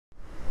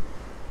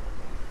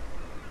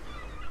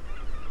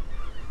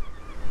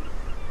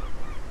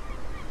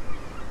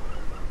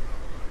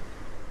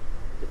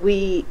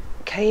we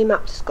came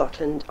up to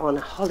Scotland on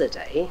a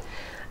holiday,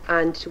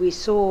 and we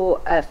saw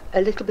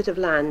a little bit of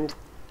land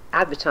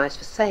advertised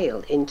for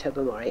sale in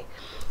Tobermory,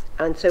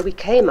 and so we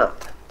came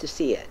up to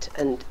see it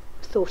and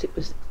thought it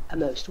was a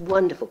most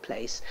wonderful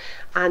place.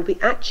 And we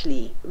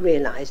actually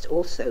realised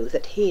also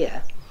that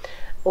here,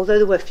 although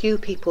there were few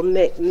people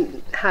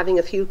having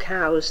a few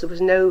cows, there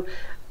was no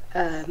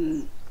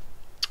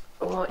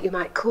what you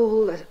might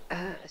call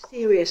a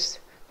serious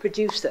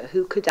producer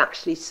who could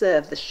actually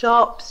serve the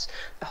shops,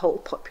 the whole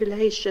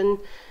population.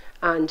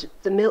 And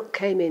the milk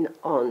came in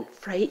on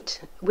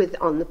freight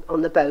on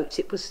the boat.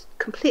 It was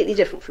completely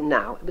different from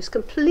now. It was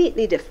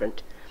completely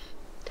different.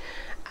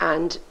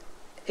 And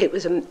it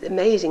was an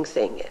amazing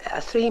thing.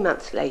 3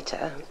 months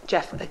later,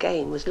 Jeff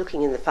again was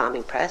looking in the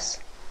farming press,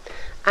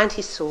 and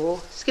he saw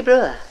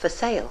Ski-Brua for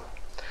sale,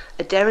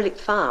 a derelict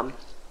farm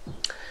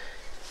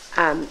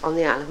on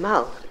the Isle of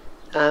Mull.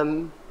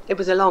 It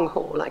was a long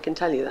haul, I can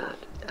tell you that.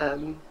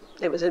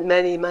 It was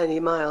many, many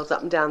miles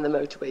up and down the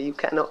motorway. You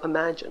cannot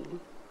imagine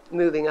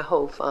moving a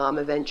whole farm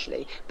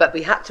eventually. But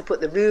we had to put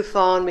the roof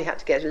on, we had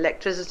to get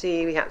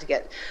electricity, we had to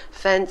get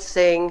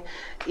fencing,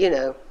 you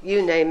know,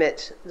 you name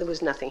it, there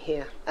was nothing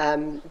here.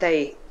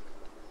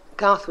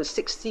 Garth was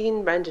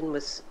 16, Brendan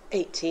was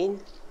 18,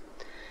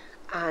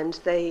 and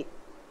they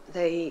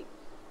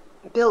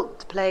built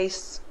the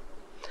place,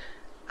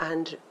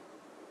 and,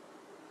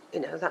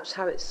 you know, that's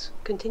how it's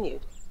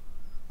continued.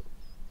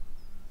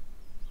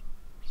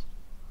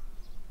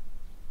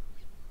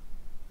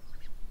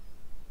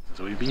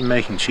 So we've been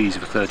making cheese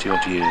for 30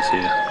 odd years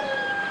here.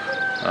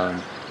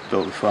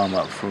 Built the farm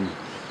up from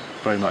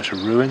very much a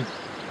ruin.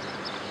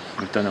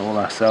 We've done it all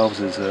ourselves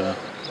as a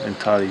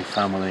entirely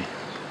family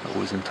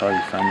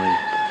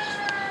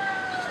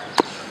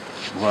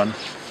run.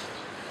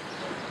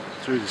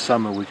 Through the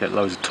summer we get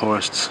loads of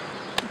tourists,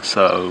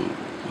 so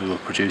we were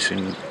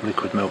producing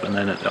liquid milk, and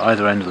then at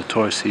either end of the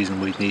tourist season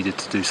we needed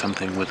to do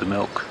something with the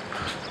milk.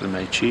 We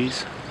made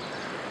cheese,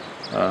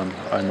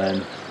 and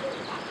then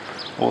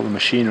all the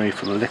machinery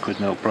for the liquid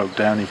milk broke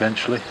down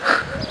eventually,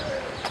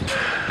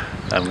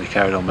 and we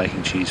carried on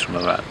making cheese from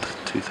about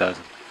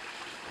 2000.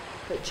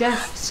 But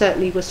Jeff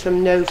certainly was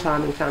from no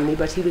farming family,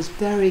 but he was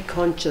very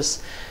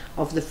conscious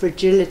of the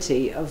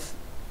fragility of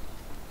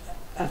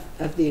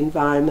the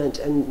environment,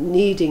 and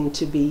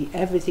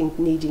everything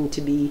needing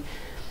to be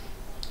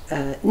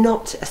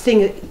not a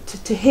thing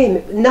to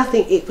him.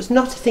 Nothing. It was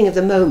not a thing of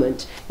the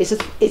moment.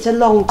 It's a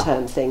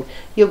long-term thing.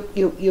 You're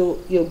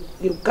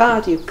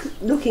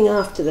looking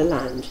after the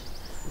land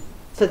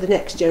for the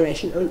next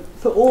generation, and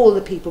for all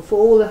the people, for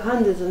all the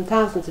hundreds and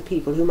thousands of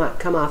people who might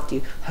come after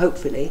you,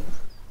 hopefully.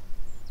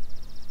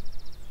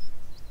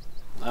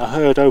 Our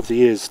herd, over the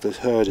years, the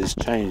herd has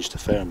changed a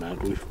fair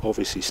amount. We've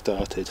obviously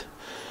started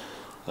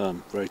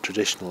very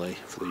traditionally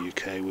for the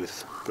UK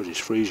with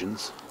British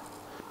Friesians.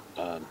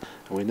 And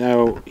we're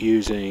now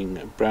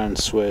using brown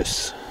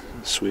Swiss,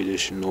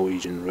 Swedish and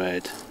Norwegian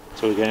red.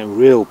 So we're getting a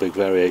real big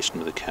variation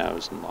with the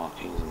cows and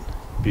markings, and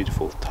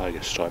beautiful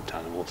tiger striped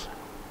animals.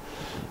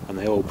 And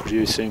they're all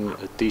producing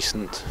a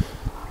decent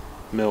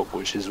milk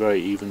which is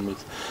very even,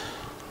 with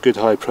good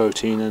high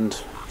protein and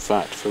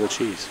fat for the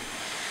cheese.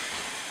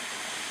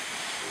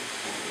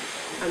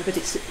 But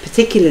it's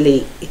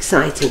particularly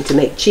exciting to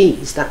make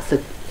cheese.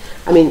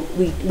 I mean,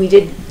 we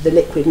did the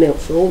liquid milk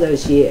for all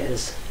those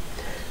years.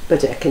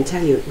 But I can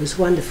tell you, it was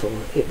wonderful.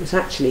 It was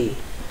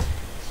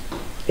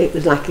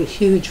like a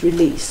huge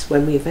release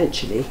when we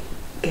eventually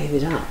gave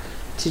it up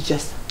to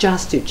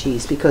just do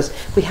cheese, because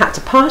we had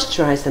to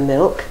pasteurise the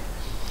milk.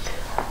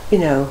 You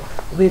know,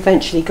 we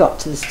eventually got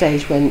to the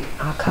stage when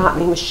our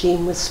cartoning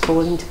machine was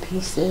falling to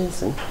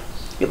pieces, and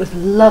it was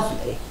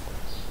lovely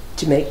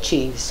to make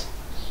cheese.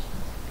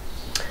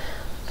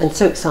 And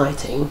so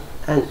exciting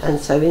and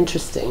so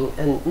interesting,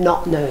 and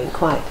not knowing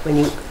quite, when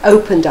you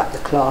opened up the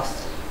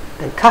cloth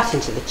and cut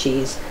into the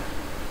cheese,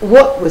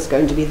 what was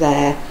going to be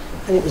there.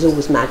 And it was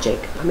always magic.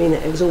 I mean,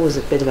 it was always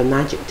a bit of a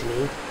magic to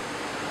me.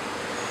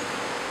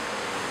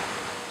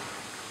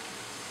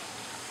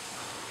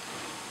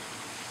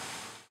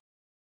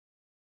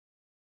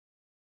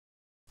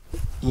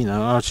 You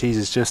know, our cheese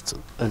is just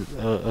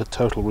a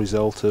total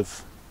result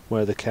of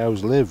where the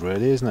cows live,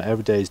 really, isn't it?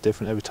 Every day is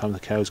different. Every time the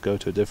cows go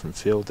to a different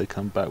field, they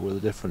come back with a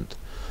different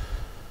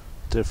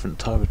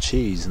type of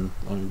cheese. And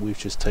I mean, we've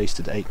just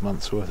tasted 8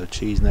 months worth of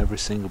cheese, and every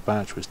single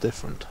batch was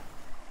different.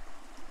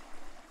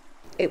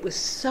 It was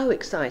so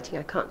exciting.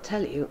 I can't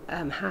tell you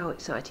how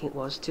exciting it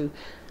was to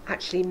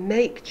actually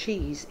make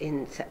cheese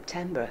in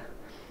September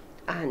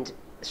and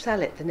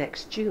sell it the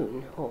next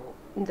June, or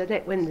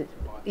when the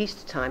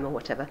Easter time or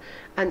whatever.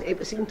 And it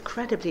was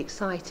incredibly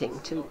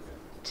exciting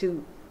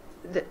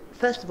that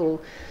first of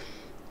all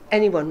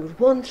anyone would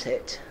want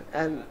it.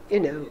 You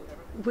know,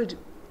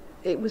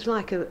 it was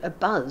like a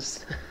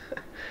buzz.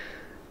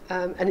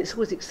 And it's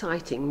always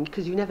exciting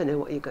because you never know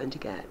what you're going to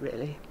get,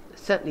 really.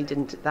 Certainly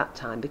didn't at that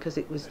time, because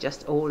it was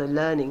just all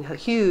a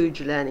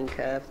huge learning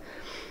curve,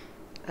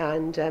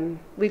 and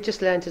we've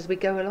just learned as we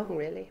go along,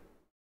 really.